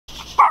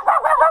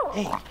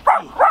Hey,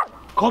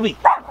 Kobe.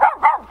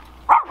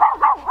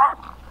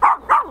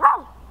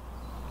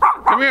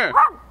 Come here.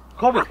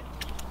 Kobe.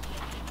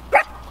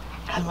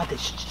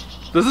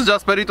 Cálmate. This is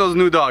Jasperito's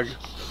new dog.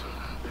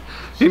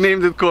 He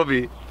named it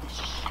Kobe.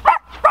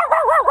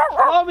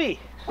 Kobe.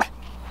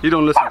 He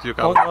don't listen to you,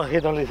 Oh, Kobe. no, he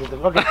don't listen to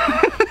me. Okay.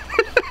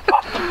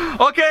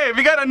 Okay,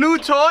 we got a new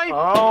toy.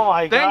 Oh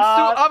my Thanks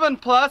God. to Oven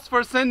Plus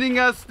for sending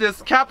us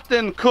this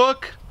Captain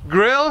Cook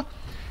grill.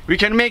 We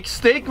can make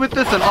steak with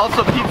this and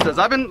also pizzas.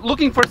 I've been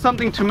looking for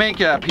something to make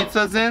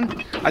pizzas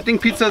in. I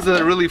think pizza is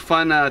a really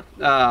fun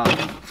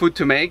food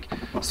to make.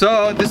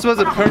 So this was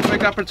a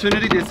perfect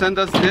opportunity. They sent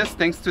us this,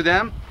 thanks to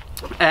them.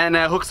 And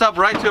hooks up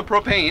right to a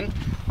propane.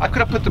 I could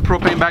have put the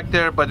propane back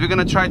there, but we're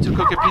gonna try to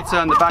cook a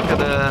pizza in the back of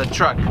the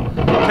truck.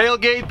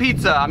 Tailgate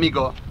pizza,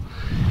 amigo.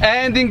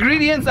 And the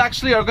ingredients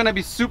actually are gonna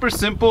be super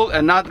simple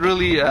and not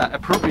really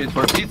appropriate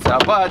for pizza,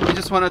 but we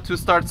just wanted to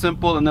start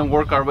simple and then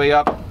work our way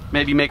up.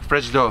 Maybe make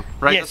fresh dough,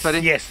 right? Yes,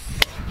 yes.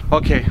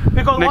 Okay,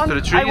 Because next to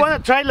the trees. I want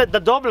to try the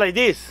dough like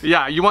this.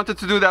 Yeah, you wanted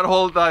to do that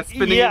whole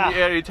spinning in the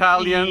air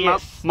Italian,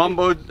 Yes.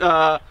 mambo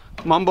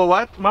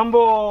what?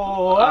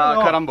 Mambo.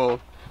 Carambo.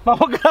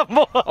 Mambo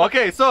carambo.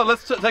 Okay, so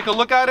let's take a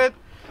look at it.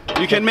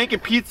 You can make a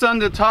pizza on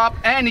the top,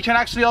 and you can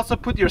actually also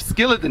put your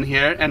skillet in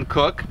here and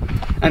cook.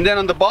 And then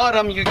on the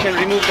bottom, you can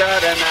remove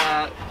that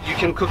and you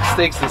can cook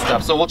steaks and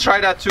stuff. So we'll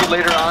try that too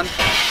later on.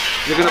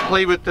 We're gonna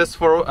play with this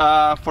for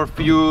a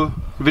few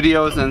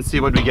videos and see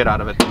what we get out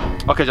of it.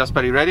 Okay,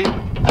 Jasper, you ready?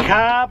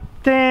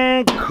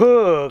 Captain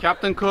Cook.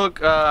 Captain Cook,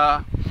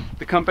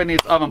 the company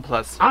is Oven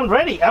Plus. I'm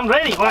ready.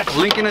 Watch.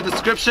 Link in the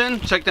description,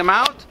 check them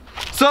out.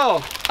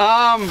 So,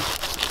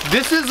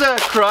 this is a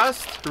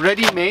crust,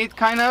 ready-made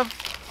kind of.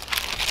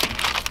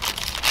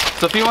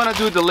 So if you want to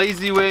do it the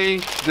lazy way,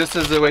 this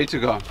is the way to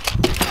go.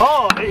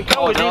 Oh, it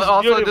comes with this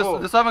Also, beautiful.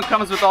 this oven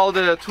comes with all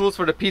the tools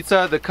for the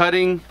pizza, the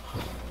cutting,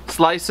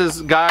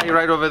 slices guy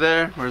right over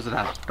there. Where's it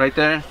at? Right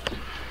there.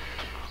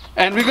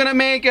 And we're gonna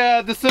make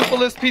the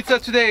simplest pizza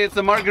today. It's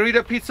a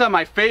margarita pizza,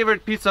 my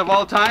favorite pizza of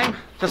all time.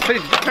 Just did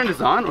you turn this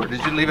on or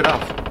did you leave it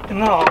off?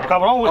 No,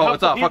 cabrón, we have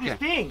it's to off, do okay. this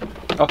thing.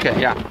 Okay,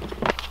 yeah.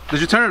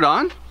 Did you turn it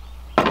on?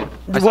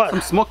 I saw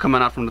some smoke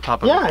coming out from the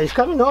top of it. Yeah, it's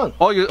coming on.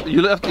 Oh,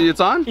 you left it's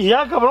on?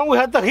 Yeah, cabrón, we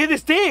have to hit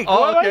this thing.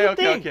 Oh,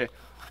 okay.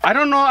 I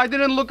don't know, I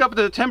didn't look up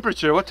the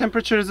temperature. What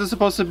temperature is this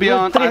supposed to be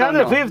on?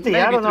 350,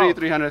 I don't know.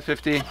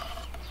 350.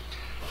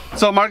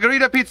 So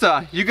margarita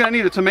pizza, you're gonna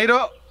need a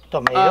tomato.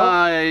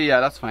 Tomato? Yeah,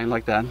 that's fine,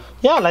 like that.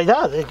 Yeah, like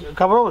that.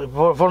 Cabrón,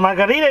 for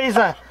margarita is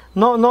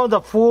no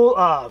the full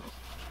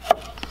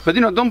But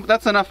you know,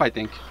 that's enough, I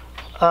think.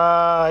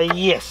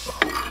 yes.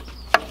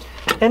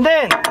 And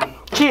then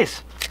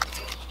cheese.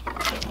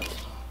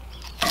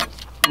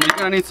 You're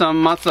gonna need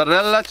some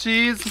mozzarella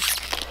cheese.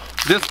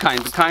 This kind,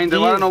 I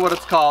don't know what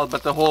it's called,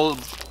 but the whole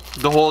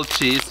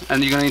cheese,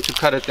 and you're gonna need to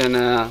cut it in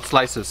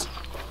slices.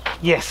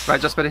 Yes. Right,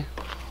 Jasper?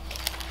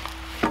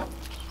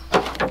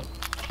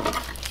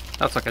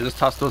 That's okay, just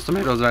toss those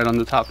tomatoes right on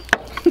the top.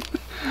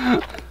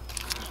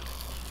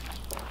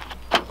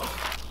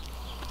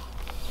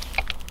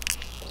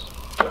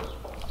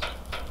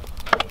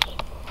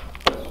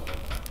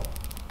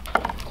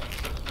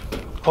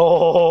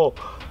 Oh,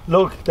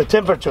 look, the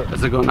temperature.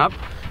 Is it going up?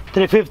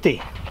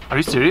 350. Are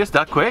you serious?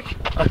 That quick?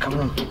 Come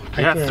on.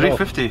 Yeah,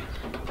 350.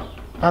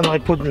 Oh, no, I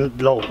put it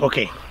low.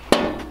 Okay.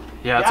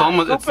 Yeah, it's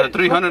almost, it's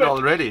 300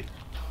 already.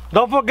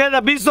 Don't forget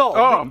the basil.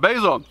 Oh,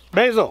 basil.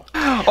 Basil.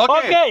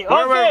 Okay,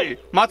 where were we?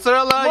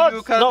 Mozzarella,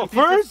 you cut no, in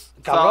pieces.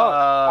 first,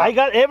 I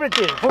got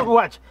everything. First,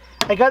 watch.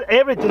 I got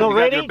everything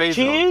already.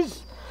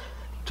 Cheese,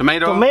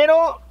 tomato,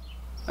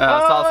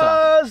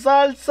 salsa.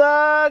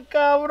 Salsa,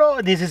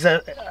 cabrón. This is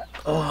a.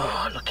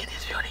 Oh, look at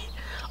this beauty.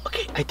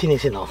 Okay, I think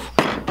it's enough.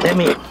 Let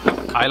me.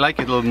 I like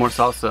it a little more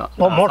salsa.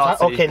 Oh, more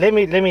salsa. Okay, let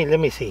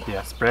me see.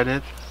 Yeah, spread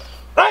it.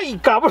 Ay,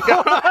 cabrón.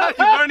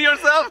 You burn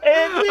yourself?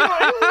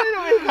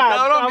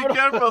 Cabrón, be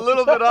careful, a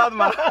little bit hot,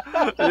 man.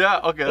 Yeah,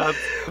 okay, that's...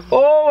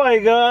 Oh my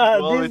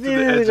God, this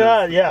is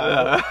hot,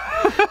 yeah.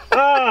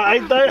 I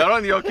thought...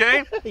 Cabrón, you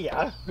okay?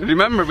 Yeah.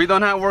 Remember, we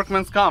don't have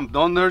workman's comp.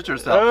 Don't hurt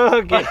yourself.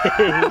 Okay.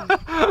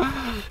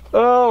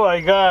 Oh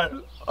my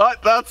God.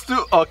 That's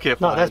too... Okay,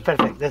 fine. No, that's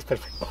perfect, that's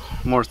perfect.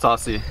 More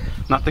saucy.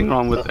 Nothing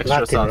wrong with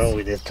extra sauce. Nothing wrong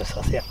with extra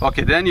sauce, yeah.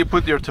 Okay, then you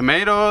put your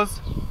tomatoes,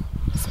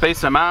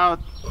 space them out.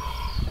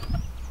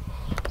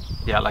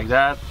 Yeah, like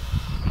that.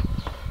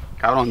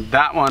 Cabrón,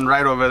 that one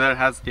right over there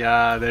has,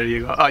 yeah, there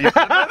you go. Oh, you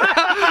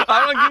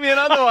I don't give me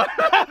another one.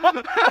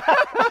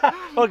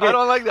 Okay. I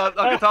don't like that.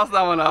 Okay, toss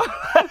that one out.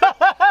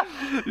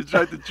 You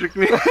tried to trick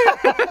me.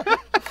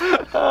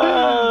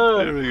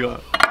 There we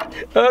go.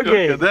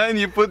 Okay. Then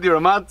you put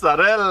your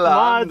mozzarella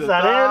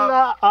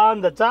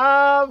on the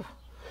top.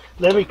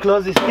 Let me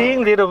close this thing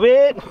a little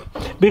bit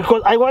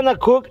because I want to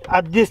cook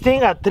at this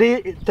thing at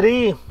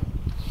 3.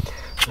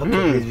 Look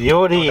at this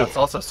beauty. Oh, that's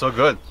also so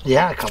good.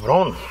 Yeah,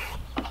 cabrón.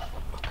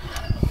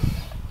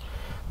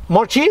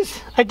 More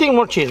cheese? I think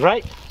more cheese,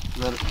 right?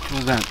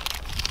 What's that?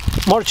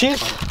 More cheese?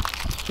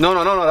 No,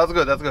 that's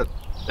good, that's good.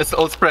 It's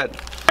all spread.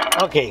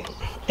 Okay.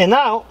 And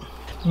now,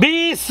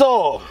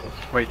 basil.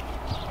 Wait.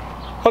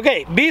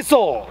 Okay,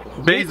 basil.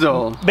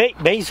 Basil.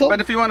 Basil?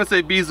 But if you want to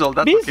say basil,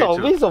 that's Basil,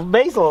 okay too.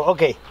 basil.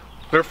 Okay.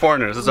 We're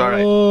foreigners, it's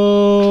alright.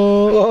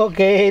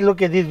 Okay,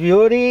 look at this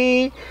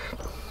beauty.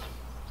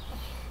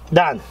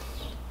 Done.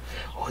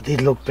 Oh, this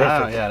looks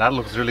perfect. Ah, yeah, that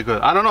looks really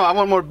good. I don't know, I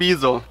want more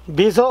basil.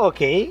 Basil,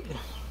 okay.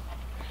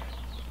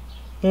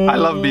 I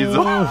love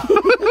basil.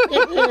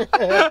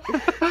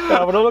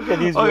 Cabrón, look at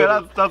this.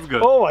 Okay, that's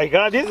good. Oh my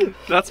God,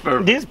 That's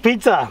perfect. this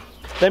pizza.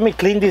 Let me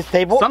clean this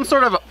table. Some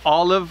sort of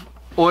olive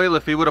oil,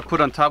 if you would have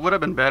put on top, would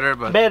have been better,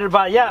 but Better,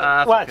 but yeah,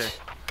 that's watch. okay.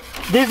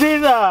 This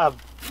is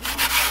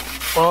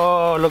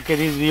oh, look at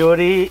this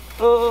beauty.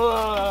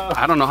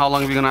 I don't know how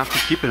long we're gonna have to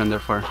keep it in there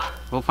for.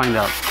 We'll find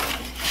out.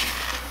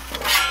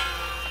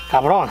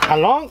 Cabrón, how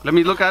long? Let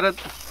me look at it.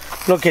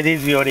 Look at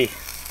this beauty.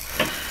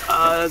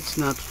 It's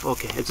not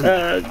okay.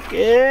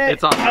 Okay.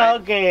 It's on, right?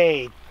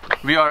 Okay.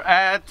 We are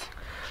at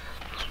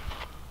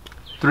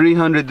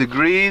 300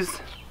 degrees,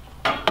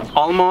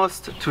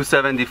 almost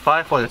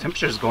 275. Oh, the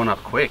temperature is going up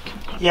quick.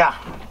 Yeah.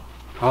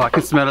 Oh, I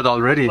can smell it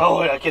already. Oh,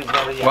 I can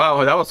smell it. Yeah.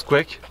 Wow, that was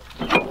quick.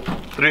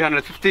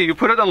 350. You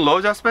put it on low,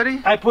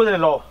 Jasperi? I put it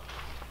low.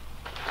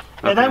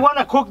 And I want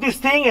to cook this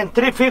thing in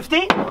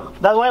 350.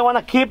 That's why I want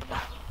to keep.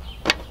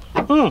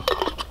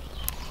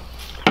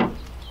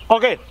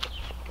 Okay.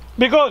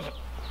 Because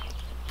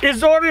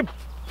it's already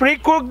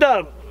pre-cooked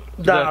the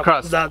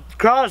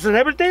crust and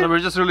everything. So we're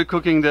just really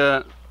cooking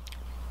the.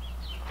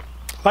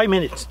 5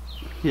 minutes.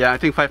 Yeah, I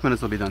think 5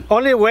 minutes will be done.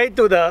 Only wait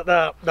to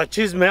the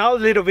cheese melt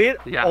a little bit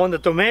on the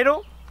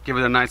tomato. Give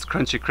it a nice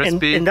crunchy,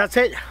 crispy. And that's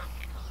it.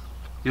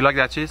 You like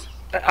that cheese?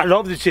 I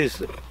love the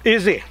cheese.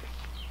 Easy.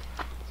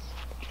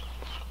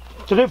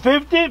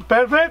 350,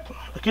 perfect.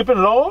 Keep it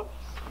low.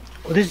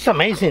 Oh, this is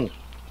amazing.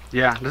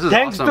 Yeah, this is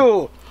Thanks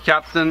awesome. to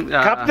Captain.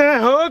 Captain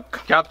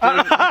Hook. Captain.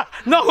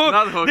 No Hook.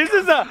 Not Hook. This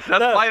is That's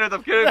Pirate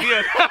of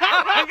Caribbean.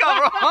 I got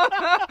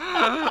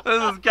wrong.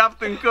 This is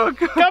Captain Cook.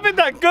 Captain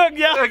Cook,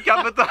 yeah.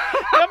 Captain.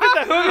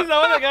 Captain Hook is the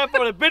other guy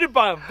for the Peter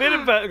Pan. Peter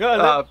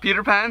Pan.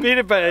 Peter Pan?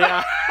 Peter Pan,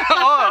 yeah.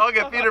 Oh,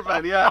 okay, Peter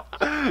Pan, yeah.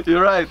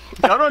 You're right.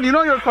 Cabrón, you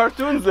know your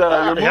cartoons. Your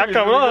Yeah, movies,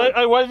 cabrón.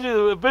 I watched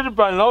Peter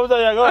Pan. No,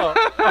 there you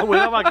go.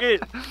 Without my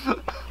kid.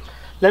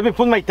 Let me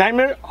put my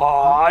timer.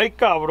 Ay,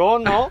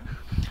 cabrón, no.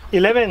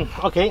 11.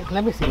 Okay,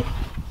 let me see.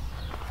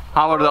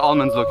 How are the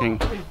almonds looking?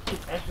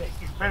 It's perfect.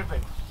 It's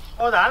perfect.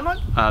 Oh, the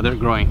almond? They're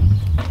growing.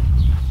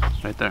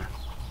 Right there.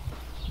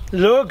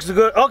 Looks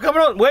good. Oh, come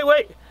on.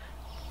 Wait.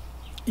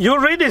 You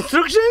read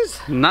instructions?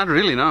 Not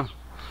really, no.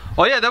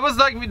 Oh yeah, that was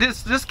like,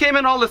 this came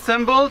in all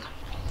assembled.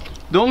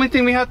 The only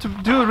thing we had to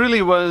do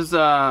really was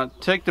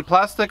take the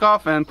plastic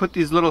off and put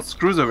these little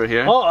screws over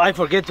here. Oh, I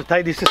forget to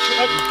tie this.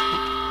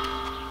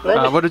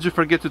 What did you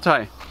forget to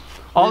tie?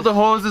 All the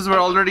hoses were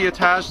already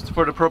attached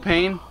for the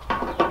propane.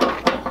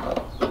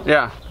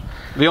 Yeah.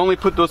 We only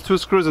put those 2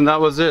 screws and that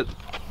was it.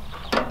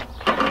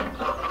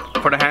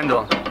 For the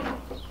handle.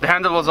 The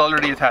handle was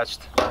already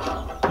attached.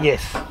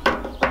 Yes.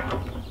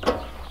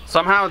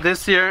 Somehow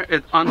this here,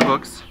 it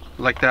unhooks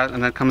like that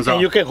and that comes And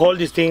off. you can hold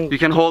this thing. You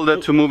can hold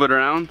it to move it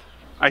around,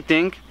 I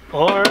think.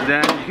 Or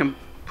Then you can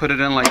put it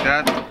in like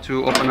that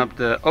to open up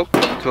the,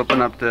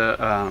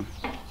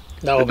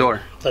 the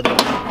door. The door.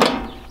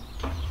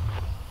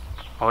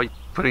 Oh, you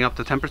putting up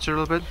the temperature a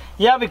little bit?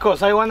 Yeah,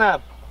 because I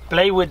wanna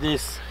play with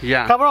this.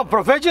 Yeah. Come on,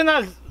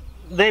 professionals,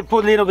 they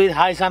put a little bit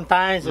high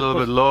sometimes. A little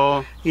bit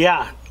low.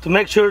 Yeah, to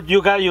make sure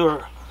you got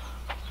your.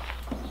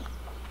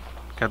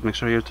 Gotta make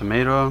sure your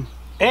tomato.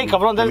 Hey,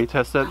 cabrón, Let me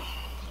test it.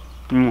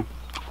 Mm.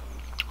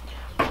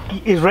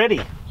 it's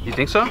ready. You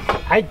think so?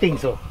 I think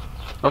so.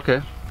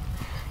 Okay.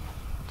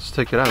 Just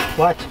take it out.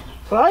 Watch.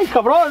 Ay,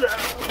 cabrón,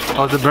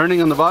 Oh, the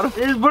burning on the bottom?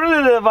 it's burning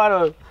in the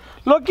bottom.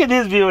 Look at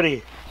this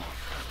beauty.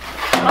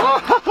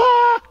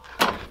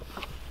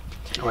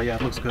 Oh yeah,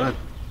 it looks good.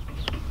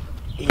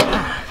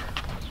 Yeah.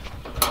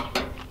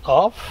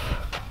 Off.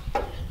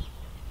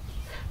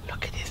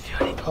 Look at this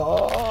beauty.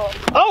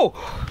 Oh!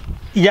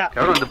 Yeah.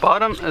 Cabrón, the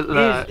bottom,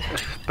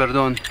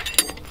 perdón.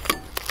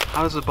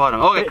 How is the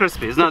bottom? Oh, it's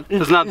crispy. It's not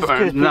burned.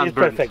 Crispy. Not It's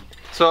burned. perfect.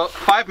 So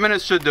 5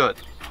 minutes should do it.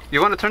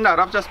 You want to turn that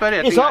off, Jasperi? I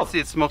It's think off. I see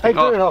it I smoking.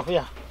 turn it off,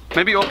 yeah.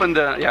 Maybe open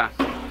the, yeah,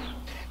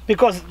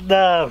 Because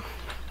the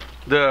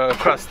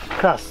crust.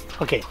 crust.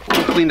 Okay.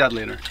 We'll clean that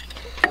later.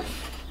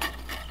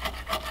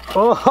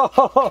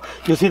 Oh,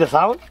 you see the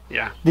sound?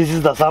 Yeah. This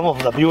is the sound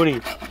of the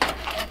beauty.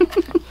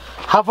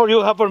 Half for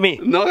you, half for me.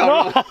 No.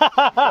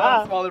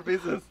 Smaller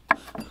pieces.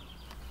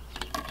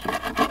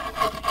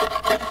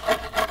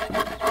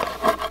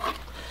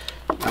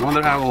 I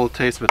wonder how it will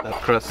taste with that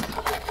crust.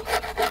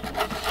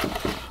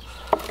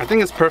 I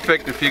think it's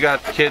perfect if you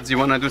got kids, you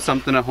want to do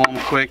something at home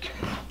quick.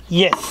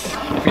 Yes.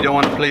 If you don't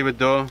want to play with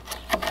dough,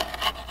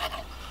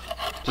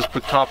 just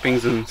put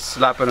toppings and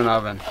slap it in the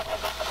oven.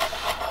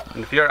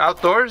 And if you're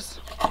outdoors,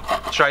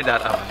 try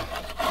that oven.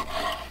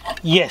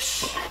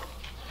 Yes.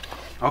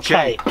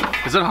 Okay. Try.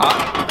 Is it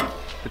hot?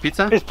 The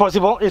pizza? It's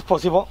possible. It's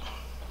possible.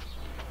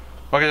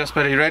 Okay,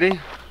 Jasperi, you ready?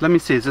 Let me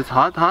see. Is it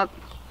hot? Hot?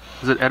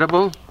 Is it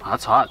edible? Oh,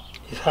 it's hot.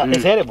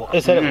 It's edible.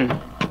 It's edible.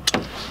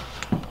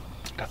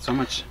 Got so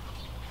much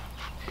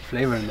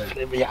flavor in there.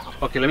 Yeah.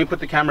 Okay, let me put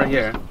the camera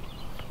here.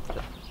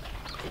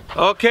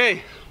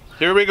 Okay,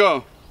 here we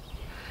go.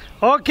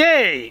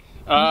 Okay.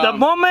 The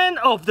moment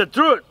of the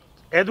truth.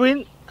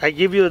 Edwin, I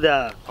give you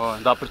the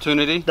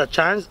opportunity. the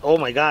chance. Oh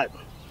my God.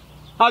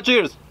 Oh,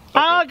 cheers.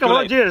 Okay, Come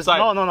on, cheers.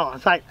 Side. No.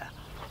 Side.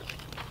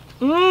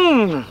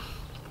 Mmm.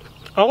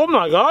 Oh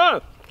my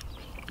God.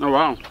 Oh,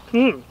 wow.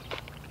 Mmm.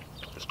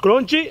 It's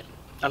crunchy.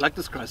 I like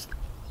this crust.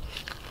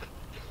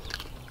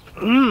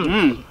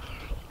 Mmm.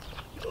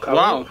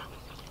 Wow.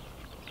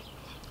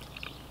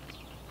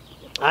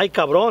 Ay,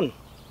 cabrón.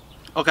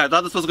 Okay, I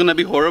thought this was gonna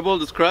be horrible,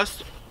 this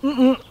crust.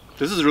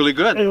 This is really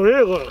good. It's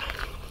really good.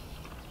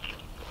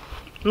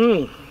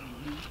 Mmm.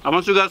 I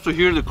want you guys to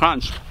hear the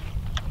crunch.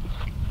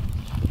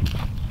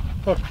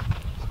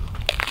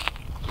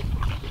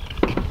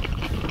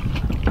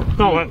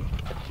 No, man.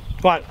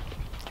 What?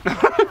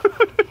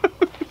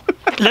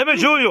 Let me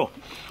show you.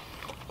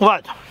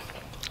 What?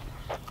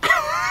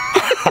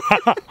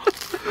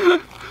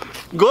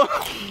 Go.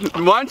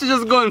 Why don't you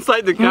just go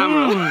inside the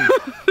camera?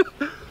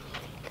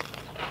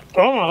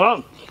 Oh my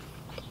God.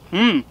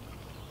 Mmm.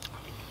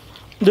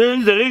 This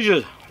is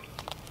delicious.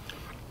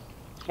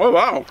 Oh,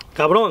 wow.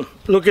 Cabron,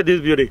 look at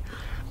this beauty.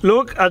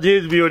 Look at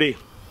this beauty.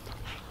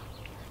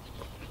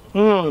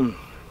 Mmm.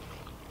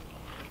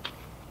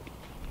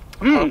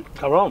 Mmm.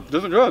 Cabron.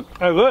 This is good.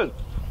 Very good.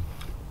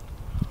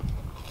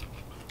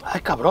 Ay,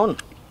 cabrón.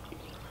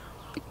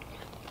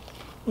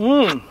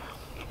 Mmm.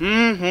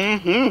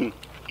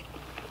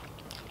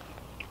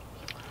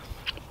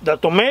 The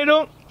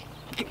tomato.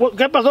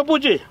 ¿Qué pasó,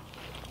 Puchi?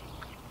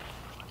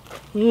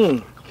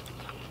 Mmm.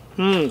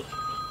 Mmm.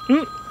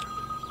 Mmm.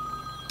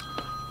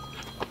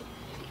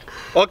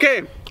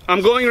 Okay,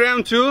 I'm going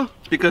round 2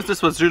 because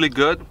this was really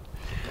good.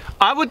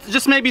 I would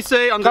just maybe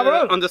say on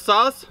the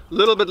sauce, a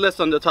little bit less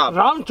on the top.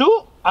 Round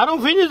 2? I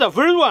don't finish the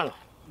first one.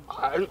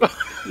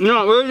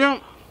 No, really?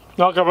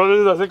 No, cabrón, this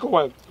is the second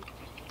one.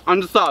 On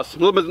the sauce, a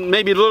little bit,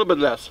 maybe a little bit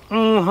less.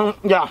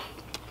 Yeah.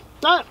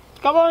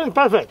 Cabrón, it's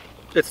perfect.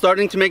 It's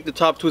starting to make the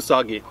top 2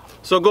 soggy.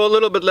 So go a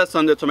little bit less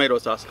on the tomato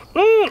sauce.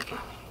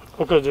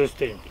 Look at this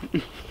thing.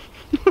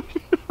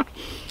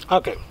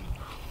 Okay.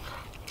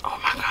 Oh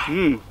my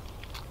God.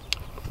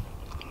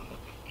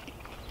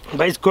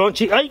 But it's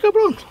crunchy. Ay,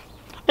 cabrón.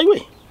 Ay,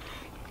 güey.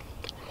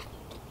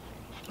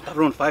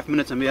 Around 5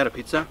 minutes and we had a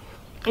pizza.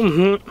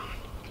 No,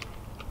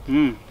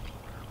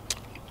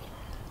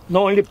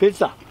 only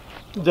pizza.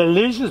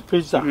 Delicious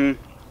pizza.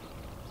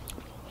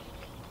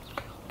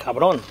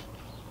 Cabrón.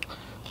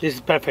 This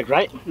is perfect,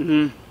 right?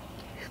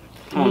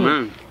 Oh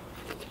man.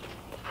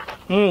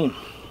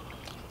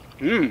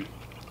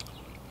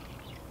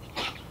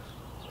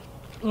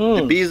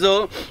 The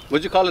basil,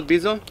 what'd you call it,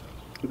 basil?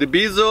 The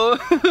basil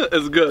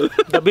is good.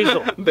 The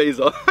basil.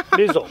 Basil.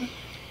 Basil.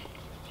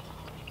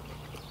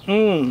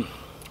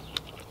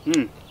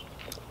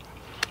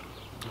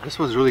 This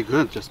was really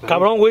good, just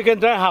Cabrón, we can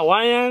try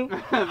Hawaiian.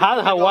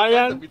 Hot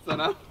Hawaiian. Pizza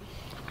now.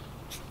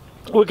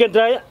 We can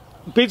try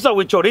pizza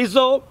with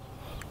chorizo.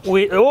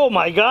 Oh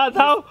my God,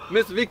 how?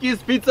 Miss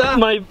Vicky's pizza.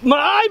 My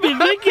Miss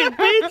Vicky's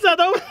pizza.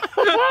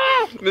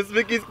 Miss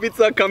Vicky's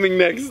pizza coming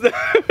next.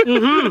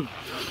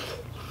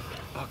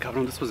 Oh,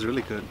 cabrón, this was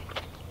really good.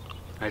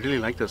 I really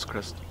like this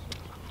crust.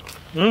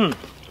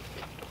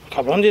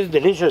 Cabrón, this is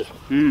delicious.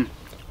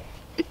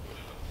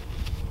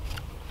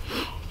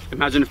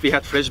 Imagine if we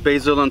had fresh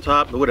basil on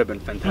top, it would have been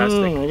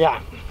fantastic.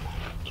 Yeah.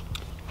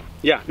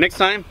 Yeah, next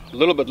time, a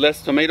little bit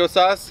less tomato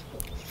sauce,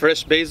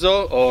 fresh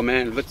basil. Oh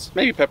man, let's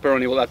maybe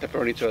pepperoni. We'll add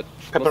pepperoni to it.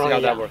 We'll see how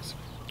that works.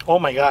 Oh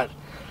my God,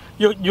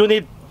 you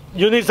need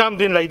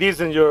something like this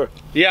in your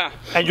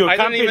I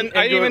didn't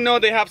even know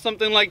they have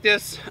something like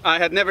this. I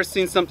had never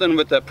seen something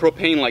with a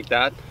propane like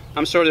that.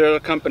 I'm sure there are other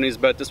companies,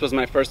 but this was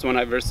my first one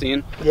I've ever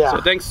seen. Yeah.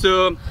 So thanks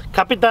to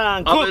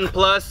capt'n Oven Cook.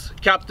 Plus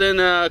Captain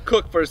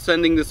Cook for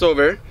sending this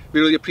over. We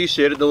really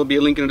appreciate it. There will be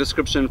a link in the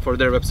description for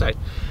their website.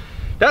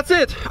 That's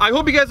it. I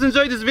hope you guys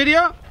enjoyed this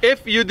video.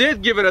 If you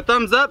did, give it a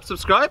thumbs up,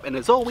 subscribe, and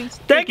as always,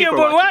 thank you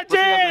for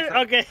watching.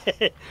 We'll Okay,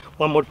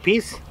 one more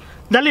piece.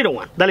 The little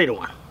one.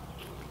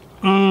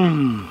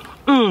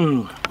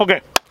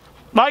 Okay,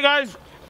 bye guys.